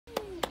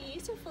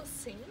beautiful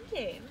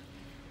singing.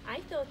 I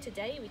thought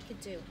today we could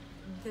do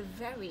the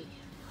very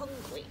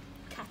hungry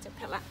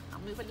caterpillar. I'll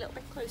move a little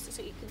bit closer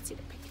so you can see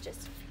the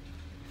pictures.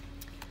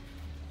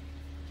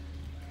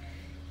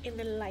 In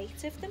the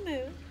light of the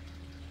moon,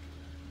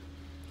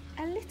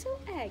 a little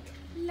egg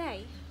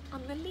lay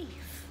on the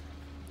leaf.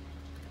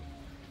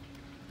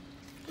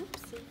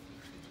 Oopsie.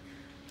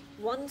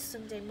 One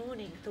Sunday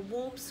morning, the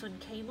warm sun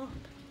came up.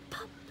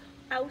 Pop!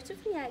 Out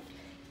of the egg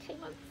came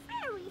a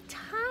very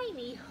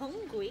tiny,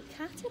 hungry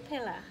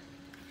caterpillar.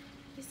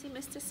 You see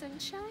Mr.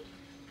 Sunshine?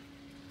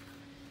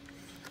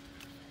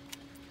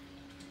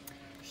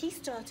 He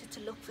started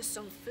to look for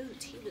some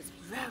food. He was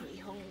very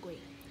hungry.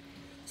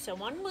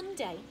 So on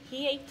Monday,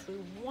 he ate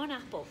through one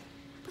apple,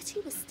 but he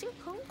was still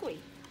hungry.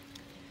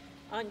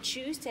 On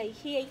Tuesday,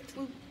 he ate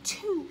through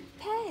 2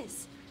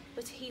 pears,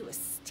 but he was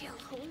still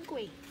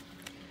hungry.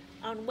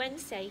 On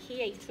Wednesday, he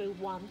ate through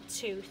 1,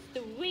 2,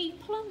 3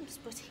 plums,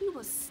 but he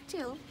was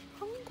still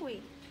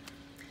hungry.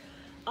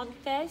 On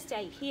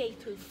Thursday, he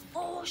ate through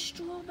 4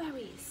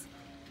 strawberries,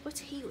 but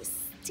he was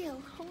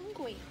still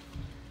hungry.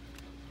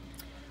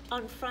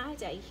 On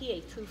Friday, he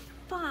ate through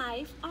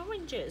 5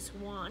 oranges.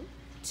 1,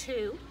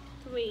 2,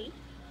 3,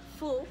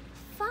 4,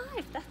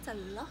 5. That's a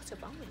lot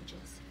of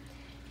oranges.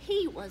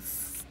 He was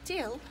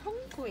still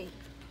hungry.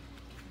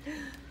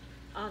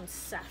 On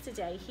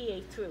Saturday, he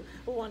ate through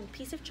 1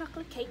 piece of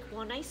chocolate cake,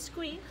 1 ice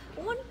cream,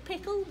 1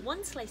 pickle,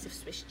 1 slice of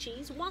Swiss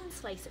cheese, 1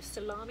 slice of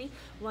salami,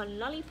 1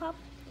 lollipop,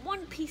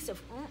 1 piece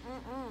of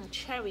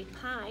cherry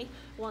pie,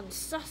 1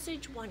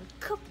 sausage, 1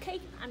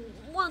 cupcake, and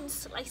 1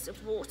 slice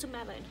of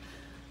watermelon.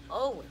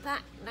 Oh,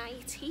 that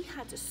night he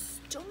had a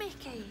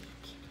stomach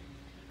ache.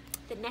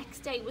 The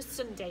next day was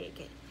Sunday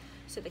again,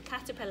 so the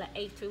caterpillar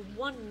ate through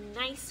 1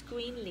 nice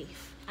green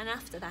leaf, and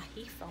after that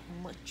he felt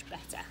much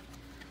better.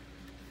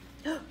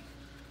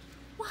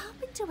 What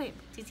happened to him?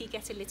 Did he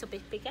get a little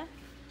bit bigger?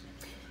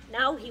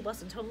 Now he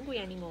wasn't hungry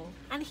anymore,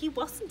 and he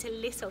wasn't a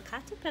little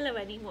caterpillar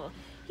anymore.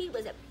 He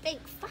was a big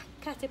fat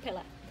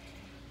caterpillar.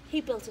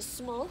 He built a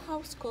small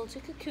house called a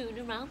cocoon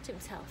around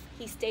himself.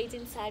 He stayed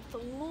inside for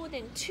more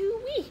than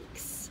 2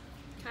 weeks,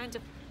 kind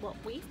of what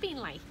we've been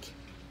like.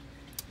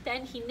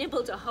 Then he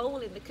nibbled a hole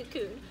in the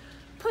cocoon,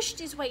 pushed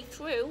his way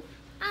through,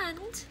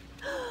 and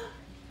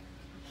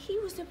he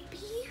was a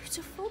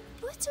beautiful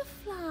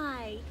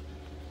butterfly.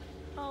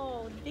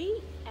 Oh,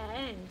 the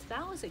end.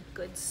 That was a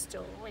good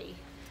story.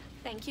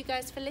 Thank you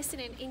guys for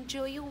listening.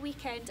 Enjoy your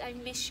weekend. I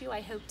miss you.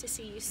 I hope to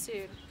see you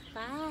soon.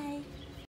 Bye.